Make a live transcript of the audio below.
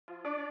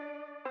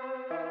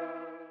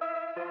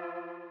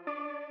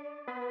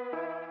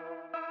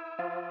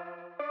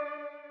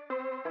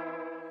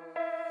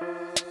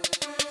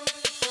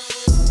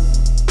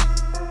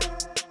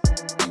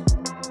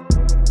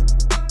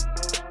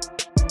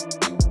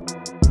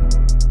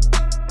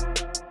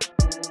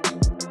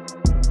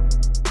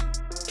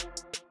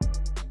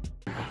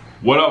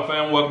What up,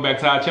 fam? Welcome back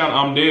to our channel.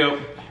 I'm Dale.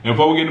 And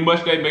before we get into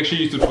much today, make sure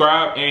you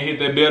subscribe and hit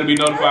that bell to be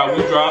notified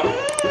when we drop.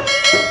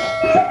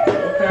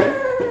 Okay.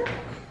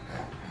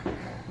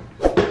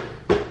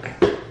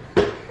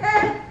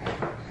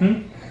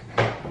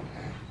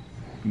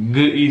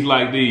 Good eats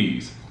like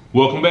these.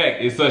 Welcome back.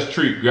 It's such a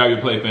treat. Grab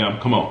your plate, fam.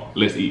 Come on,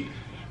 let's eat.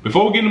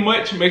 Before we get into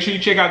much, make sure you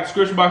check out the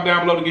description box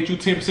down below to get you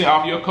 10%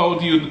 off your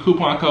codes using the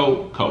coupon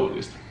code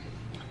CODELIST.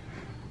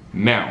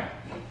 Now,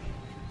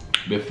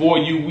 before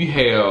you, we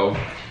have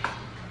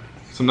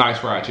some nice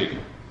fried chicken.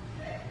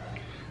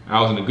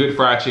 I was in a good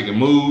fried chicken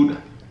mood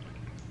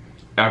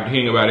after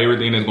hearing about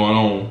everything that's going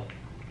on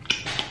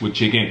with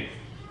chicken.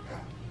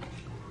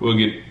 We'll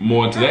get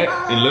more into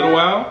that in a little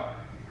while.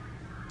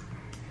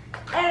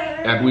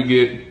 After we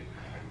get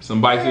some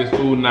bites of this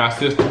food in our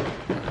system.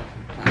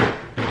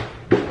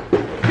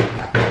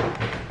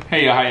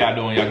 Hey y'all, how y'all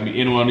doing? Y'all can be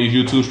in one of these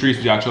YouTube streets,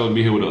 but y'all chose to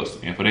be here with us.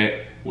 And for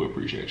that, we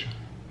appreciate you.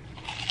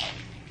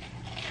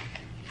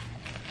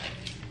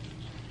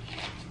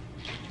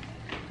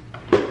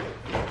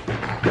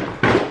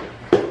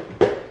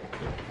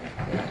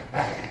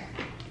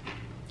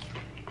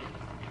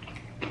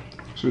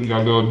 So we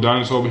got a little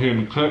dinosaur over here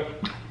in the cut.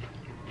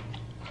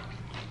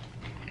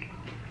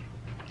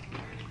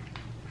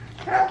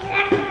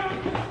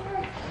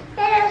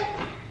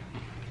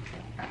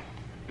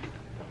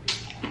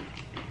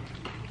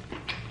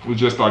 We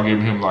just start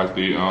giving him like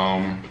the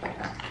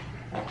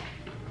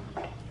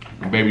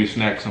baby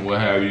snacks and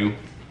what have you.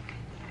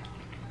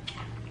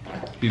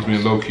 He's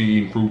been low-key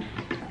eating fruit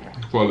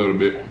for a little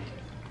bit.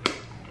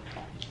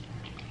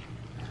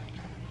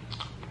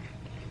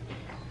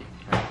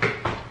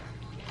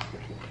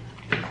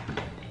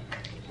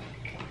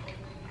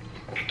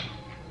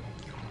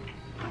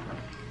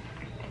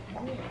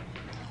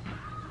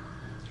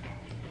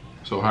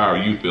 So how are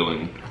you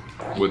feeling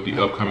with the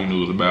upcoming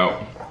news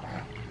about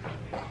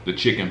the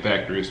chicken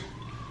factories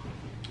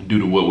due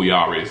to what we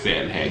already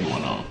said had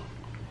going on?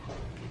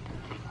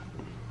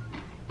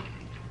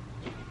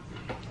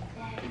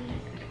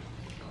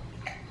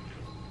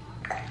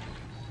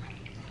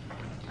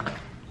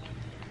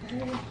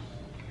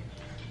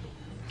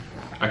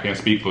 I can't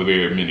speak for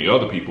very many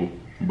other people,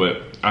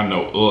 but I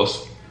know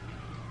us.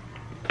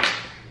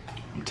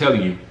 I'm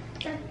telling you,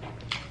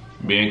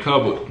 being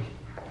covered,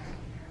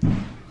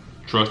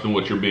 trusting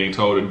what you're being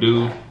told to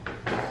do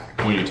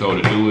when you're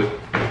told to do it,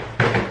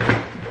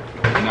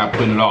 not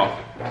putting it off.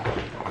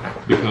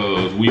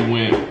 Because we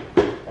went,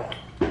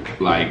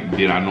 like,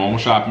 did our normal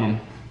shopping,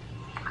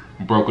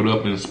 broke it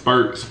up in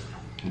spurts,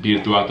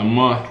 did it throughout the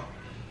month.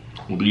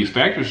 With these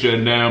factories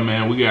shutting down,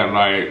 man, we got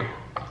like,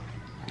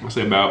 let's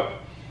say about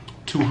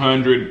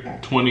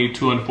 220,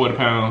 240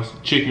 pounds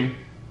chicken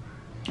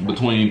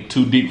between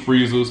 2 deep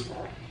freezers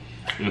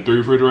and 3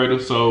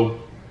 refrigerators. So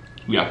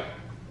yeah,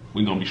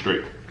 we gonna be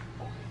straight.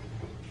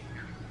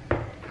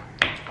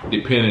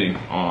 Depending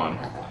on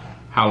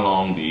how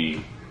long the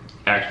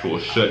actual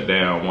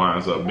shutdown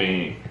winds up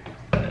being.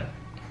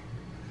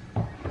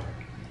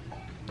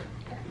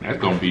 That's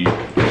gonna be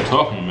a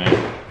tough one,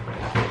 man.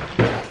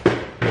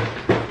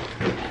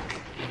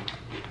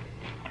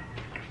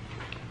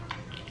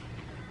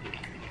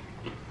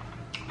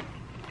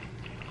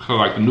 So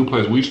like the new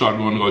place we started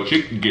going to go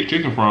get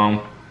chicken from,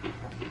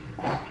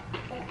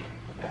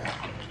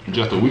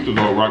 just a week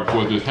ago, right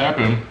before this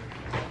happened,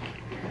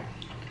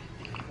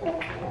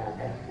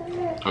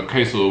 a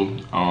case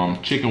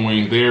of chicken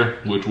wings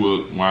there, which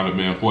would wind up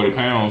being 40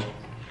 pounds,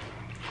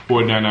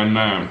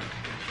 $49.99.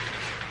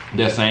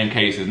 That same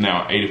case is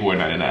now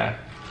 $84.99.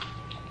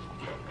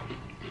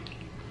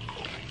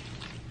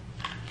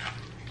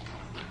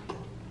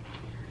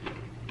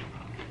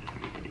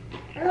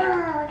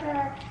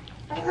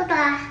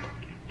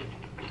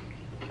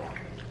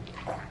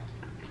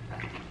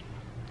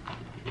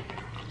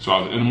 So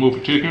I was in the mood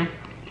for chicken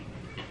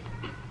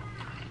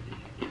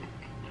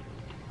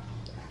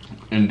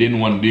and didn't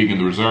want to dig in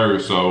the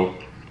reserve, so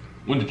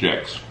went to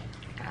Jack's.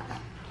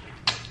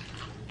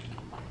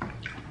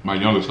 My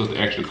younger sister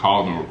actually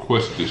called and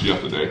requested this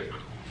yesterday.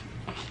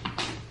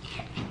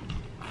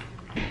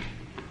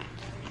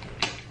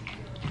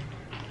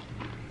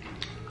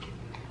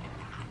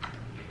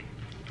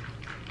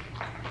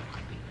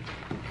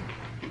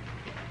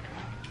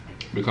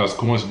 Because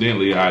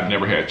coincidentally, I'd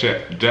never had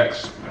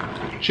Jack's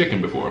chicken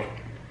before.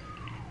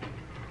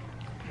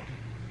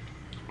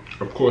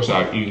 Of course,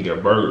 I've eaten their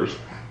burgers.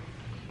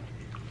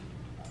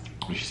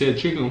 And she said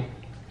chicken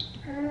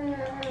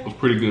was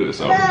pretty good,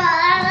 so decided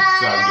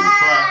to give it a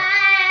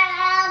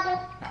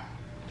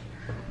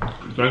try.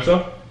 You think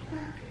so?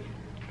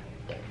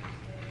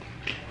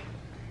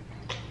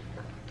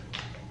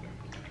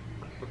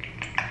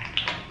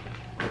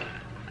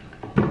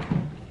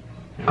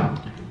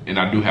 And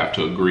I do have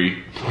to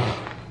agree,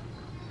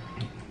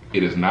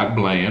 it is not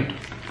bland,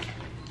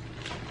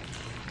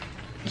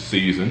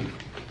 seasoned.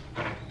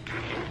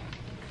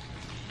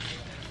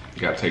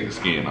 Gotta take the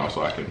skin off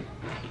so I can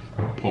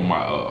put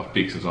my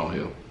fixings on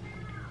here.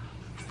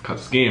 Cause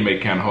the skin make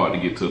it kind of hard to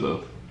get to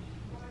the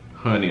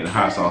honey and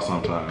hot sauce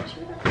sometimes.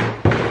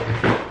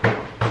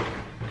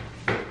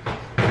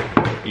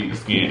 the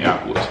skin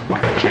afterwards,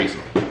 like a chaser.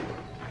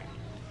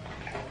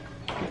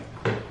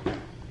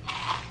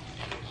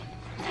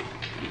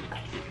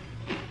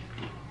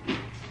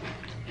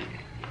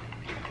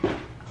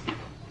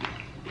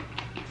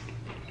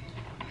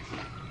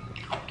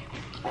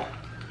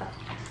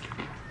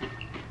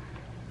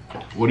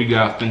 What do you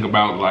guys think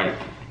about like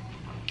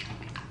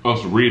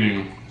us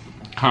reading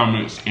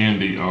comments in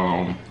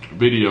the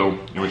video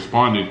and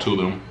responding to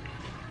them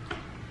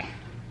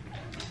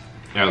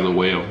as a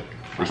way of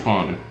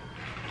responding?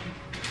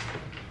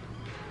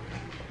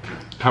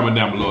 Comment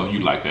down below if you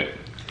like that.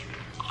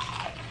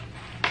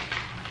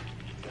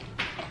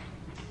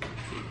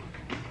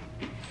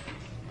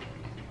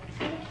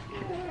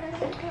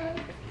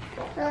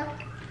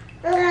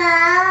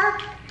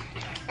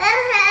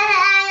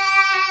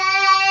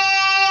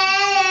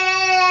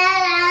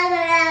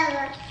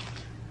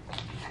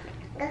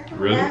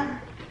 Really?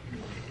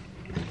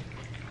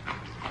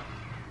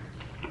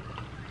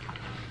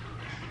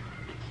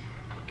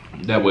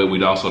 That way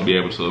we'd also be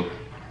able to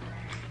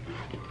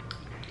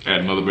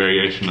add another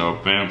variation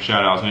of fam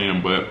shout outs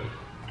in, but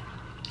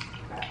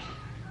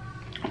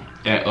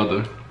at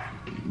other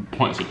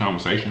points of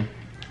conversation.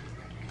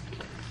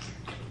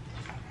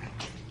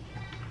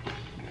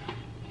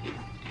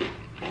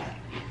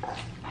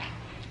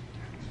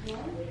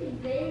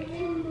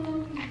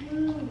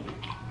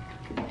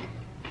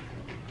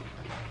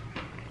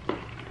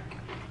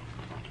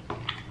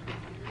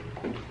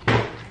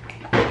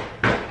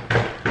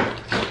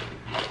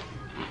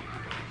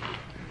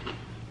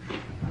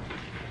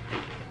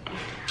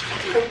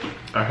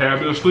 I have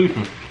been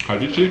sleeping, cause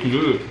this chicken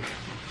good.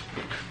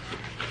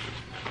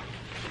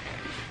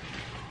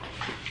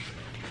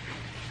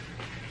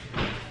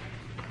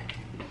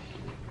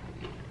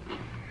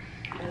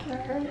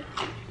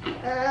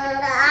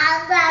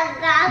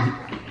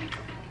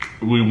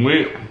 We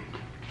went,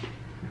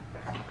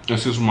 and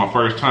since it was my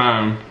first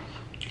time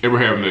ever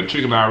having the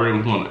chicken, I already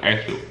was going to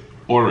actually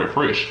order it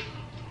fresh.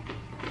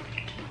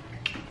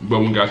 But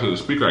when we got to the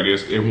speaker, I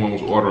guess everyone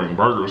was ordering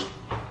burgers.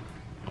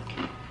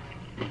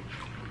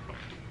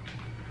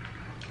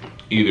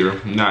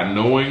 Either not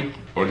knowing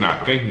or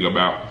not thinking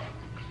about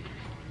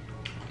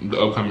the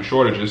upcoming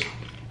shortages.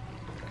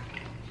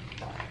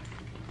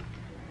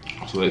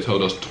 So they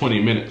told us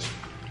 20 minutes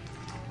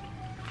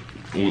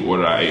when we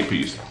ordered our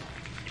 8-piece.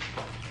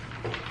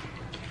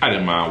 I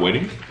didn't mind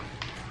waiting,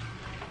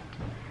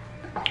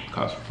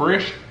 cause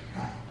fresh,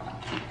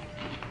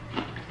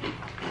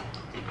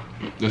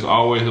 there's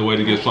always a way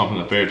to get something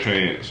a fair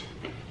chance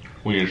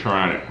when you're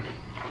trying it.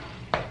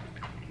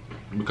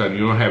 Because you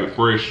don't have it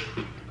fresh,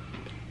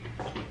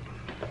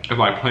 it's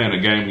like playing a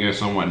game against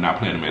someone and not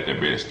playing them at their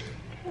best.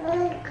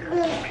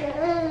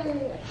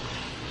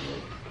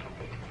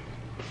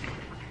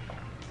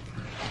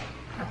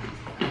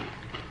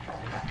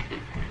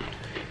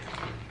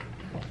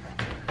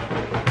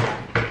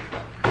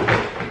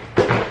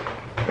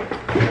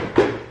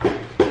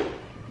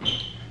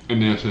 And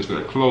then since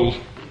they're closed,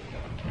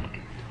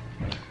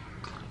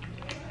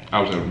 I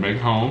was able to make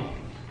it home.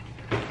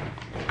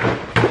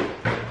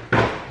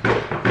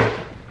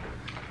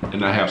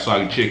 And I have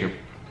soggy chicken.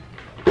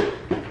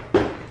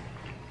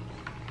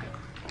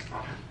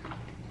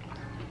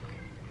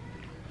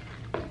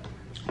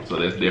 So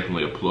that's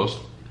definitely a plus.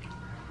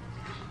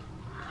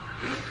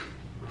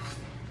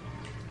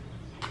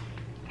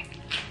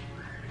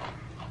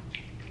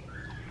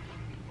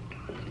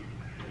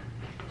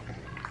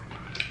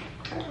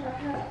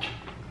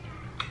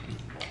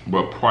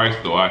 But price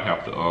though, I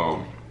have to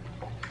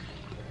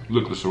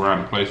look at the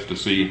surrounding places to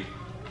see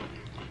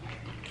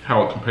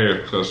how it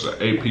compares, because the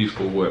 8-piece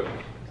for what?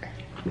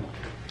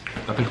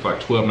 I think it's like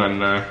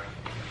 $12.99.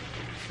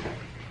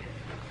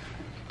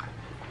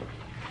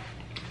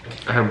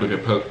 I haven't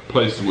looked at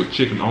places with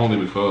chicken only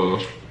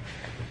because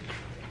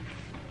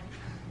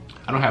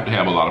I don't have to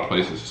have a lot of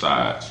places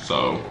besides,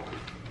 so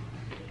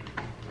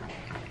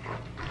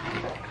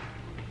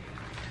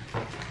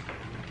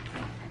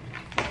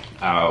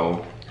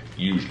I'll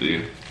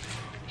usually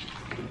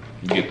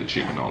get the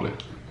chicken only.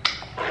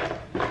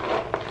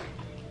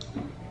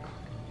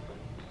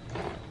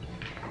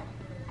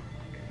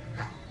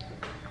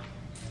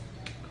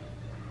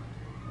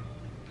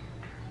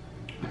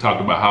 We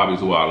talked about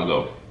hobbies a while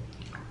ago.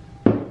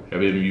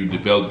 Have any of you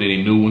developed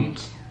any new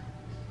ones?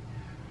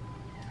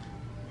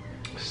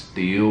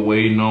 Still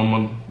waiting on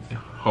my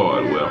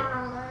hardware.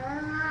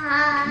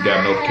 Got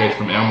a notification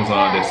from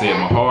Amazon that said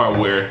my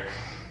hardware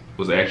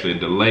was actually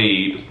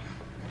delayed,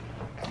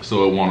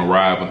 so it won't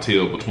arrive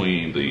until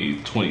between the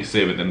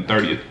 27th and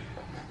 30th.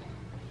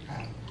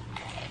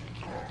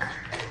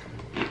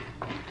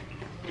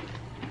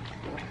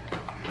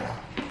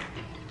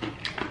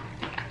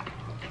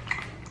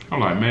 I'm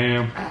like,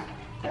 man,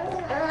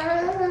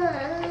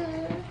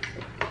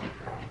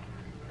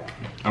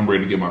 I'm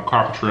ready to get my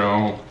carpentry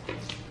on,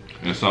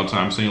 and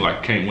sometimes it seems like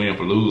I can't win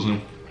for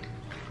losing.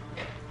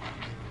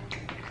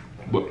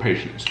 But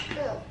patience.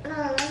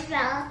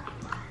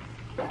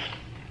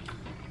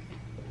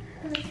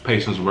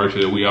 Patience,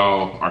 virtue that we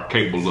all are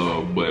capable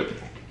of, but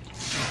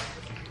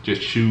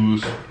just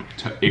choose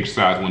to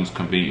exercise when it's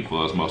convenient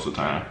for us most of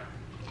the time.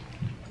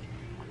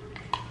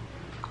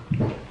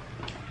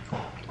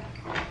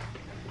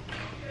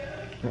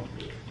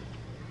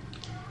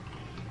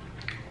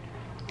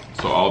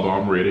 So although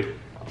I'm ready,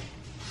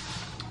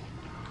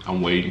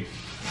 I'm waiting.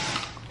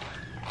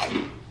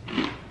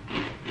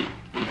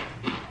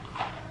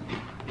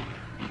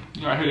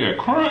 I hear that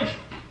crunch.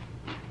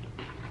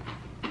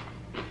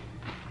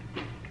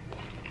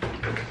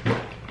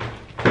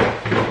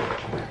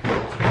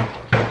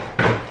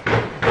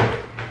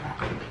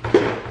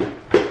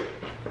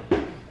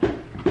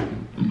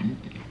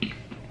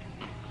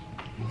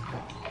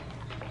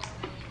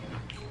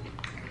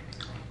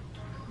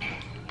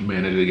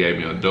 Man, it just gave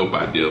me a dope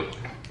idea.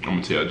 I'm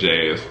gonna tell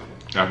Jazz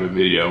after the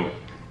video.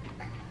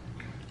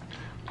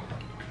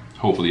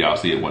 Hopefully y'all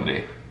see it one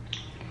day.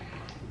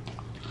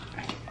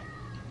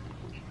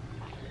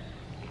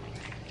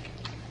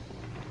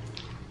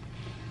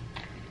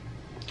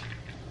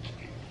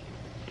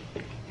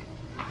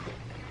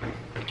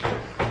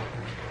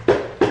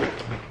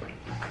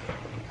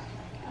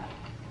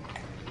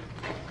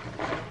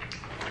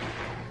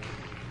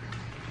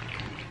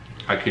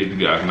 I kid you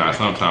guys not,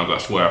 sometimes I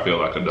swear I feel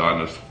like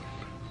Adonis.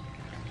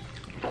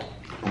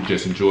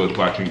 Just enjoys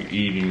watching you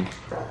eating.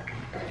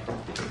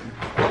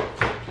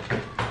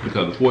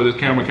 Because before this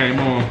camera came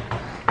on,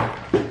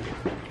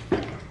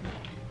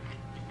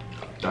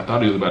 I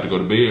thought he was about to go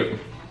to bed.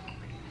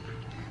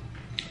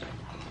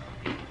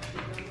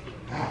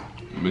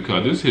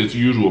 Because this is his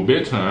usual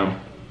bedtime.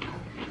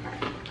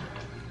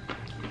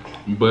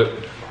 But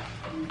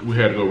we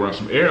had to go run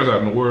some errands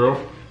out in the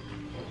world.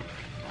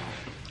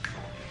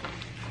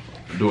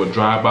 Do a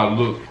drive-by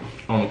look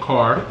on the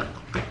car.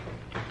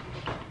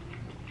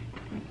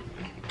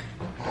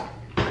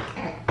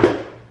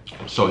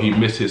 So he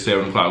missed his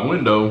 7 o'clock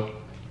window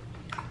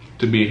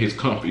to be in his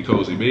comfy,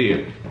 cozy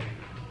bed.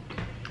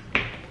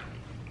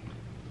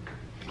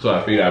 So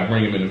I figured I'd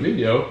bring him in the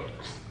video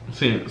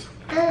since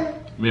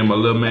me and my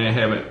little man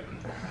haven't.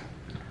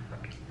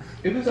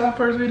 Is this our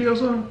first video,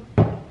 son?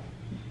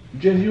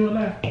 Just you and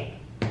I?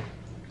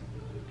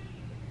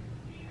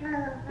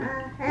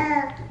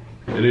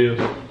 It is.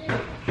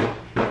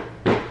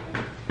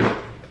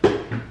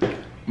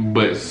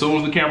 But as soon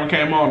as the camera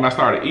came on and I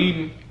started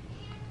eating,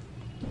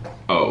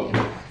 oh,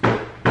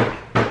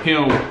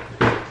 him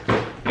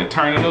and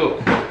turning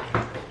up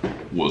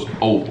was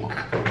over.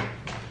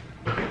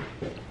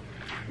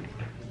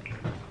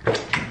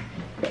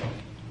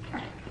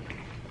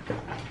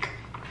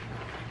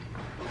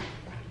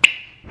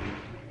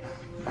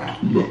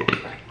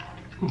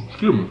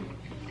 Excuse me.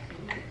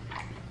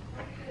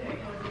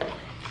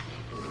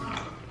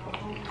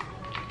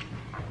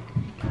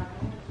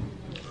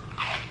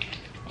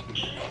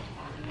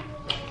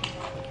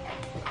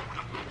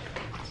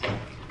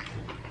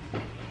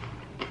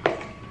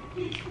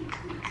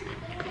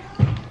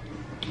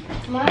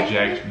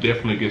 Jack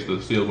definitely gets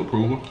the seal of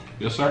approval.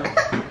 Yes, sir.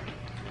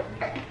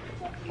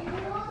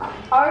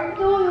 Are you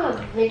doing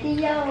a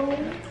video?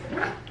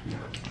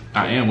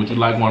 I am. Would you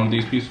like one of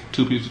these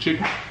two pieces of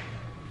chicken?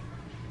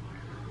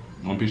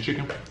 One piece of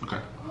chicken? Okay.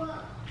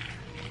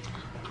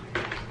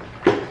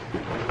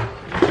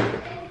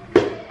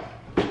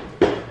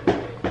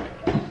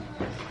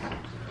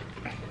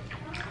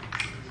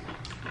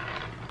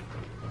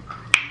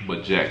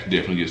 But Jack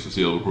definitely gets the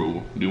seal of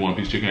approval. Do you want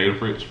a piece of chicken out of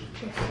Fritz?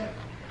 Yes, sir.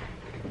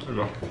 There you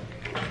go.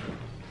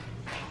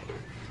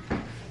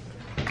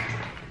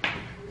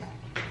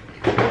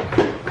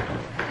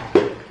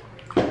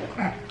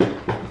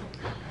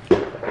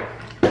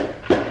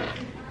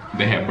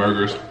 They had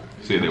burgers,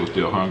 said they were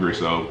still hungry,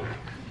 so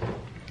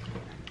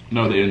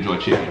no, they enjoy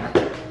chicken.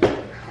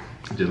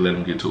 Just let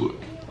them get to it.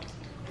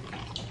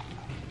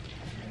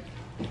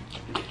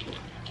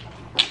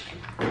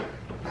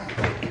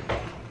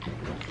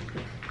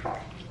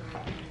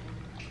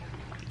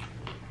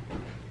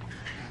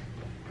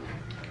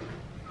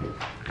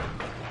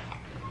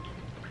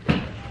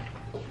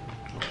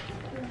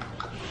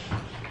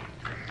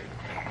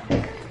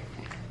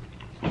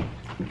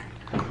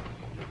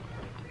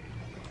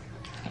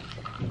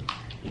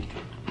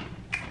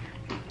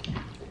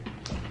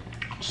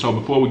 So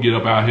before we get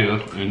up out here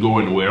and go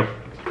anywhere,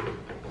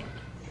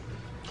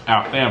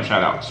 our fam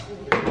shout outs.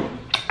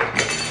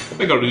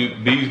 They go to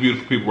these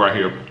beautiful people right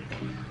here.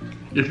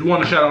 If you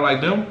want to shout out like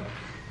them,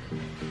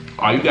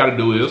 all you gotta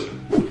do is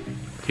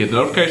hit the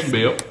notification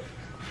bell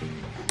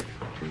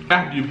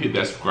after you hit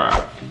that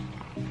subscribe.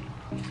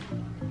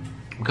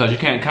 Because you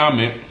can't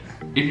comment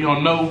if you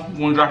don't know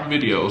when we're dropping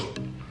videos.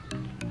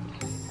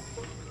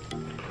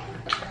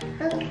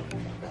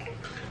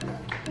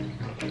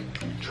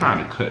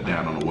 Trying to cut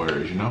down on the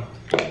words, you know?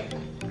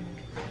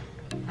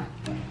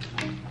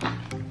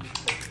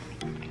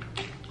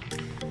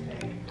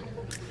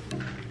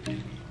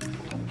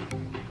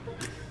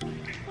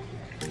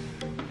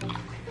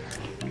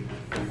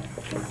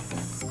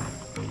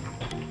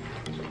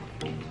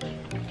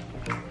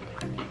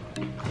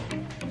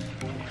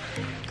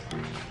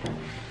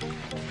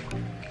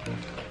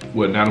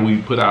 Well, now that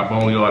we put our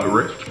boneyard to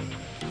rest,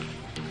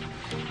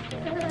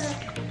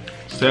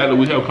 sadly,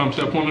 we have come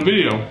to that point in the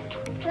video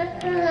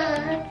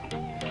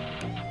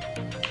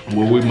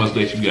where we must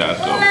let you guys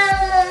go.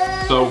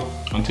 So,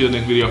 until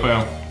next video,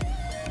 fam.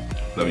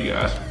 Love you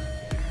guys.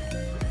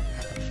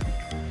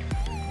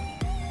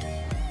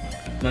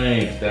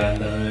 Thanks,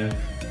 Dada.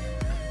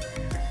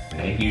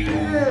 Thank you. You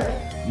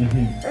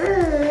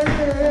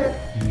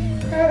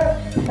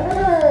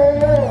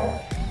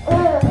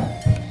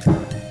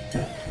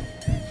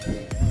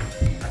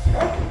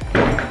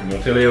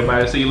gonna tell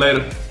everybody to see you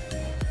later?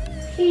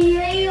 See you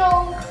later.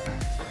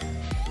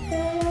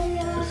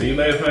 See you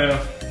later, fam.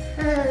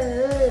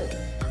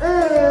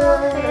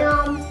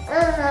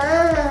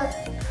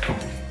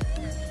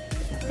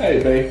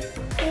 Hey, babe.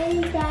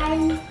 Hey,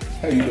 Daddy.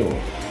 How you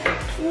doing?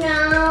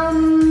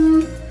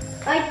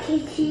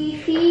 Watching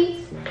TV.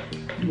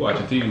 You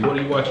watching TV? What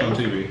are you watching on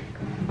TV?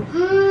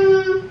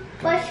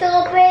 What's the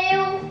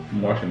bill?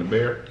 I'm watching The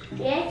Bear.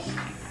 Yes.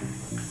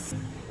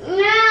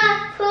 No,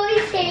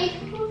 please say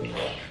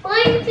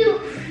 1, 2,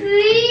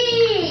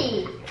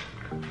 3.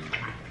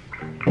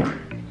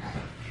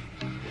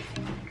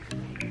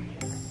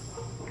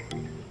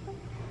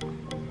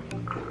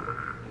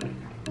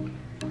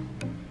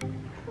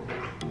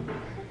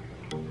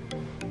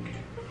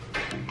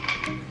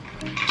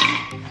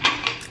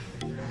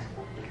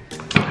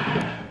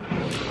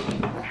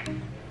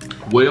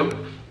 Well,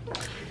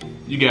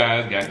 you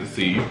guys got to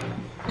see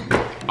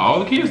all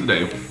the kids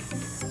today.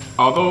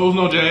 Although it was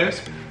no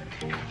jazz,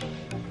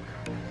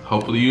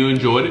 hopefully you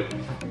enjoyed it.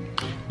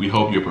 We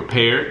hope you're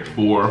prepared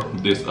for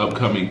this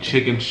upcoming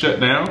chicken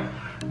shutdown.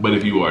 But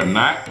if you are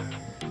not,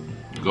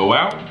 go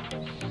out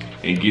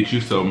and get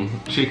you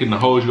some chicken to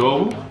hold you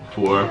over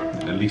for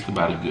at least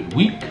about a good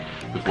week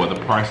before the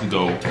prices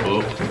go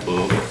up,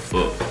 up,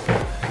 up.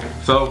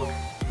 So,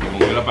 we're gonna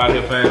get up out of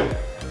here,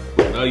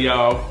 fam. Love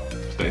y'all.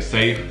 Stay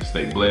safe,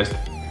 stay blessed,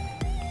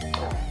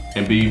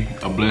 and be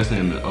a blessing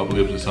and an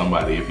uplift to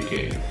somebody if you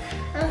can.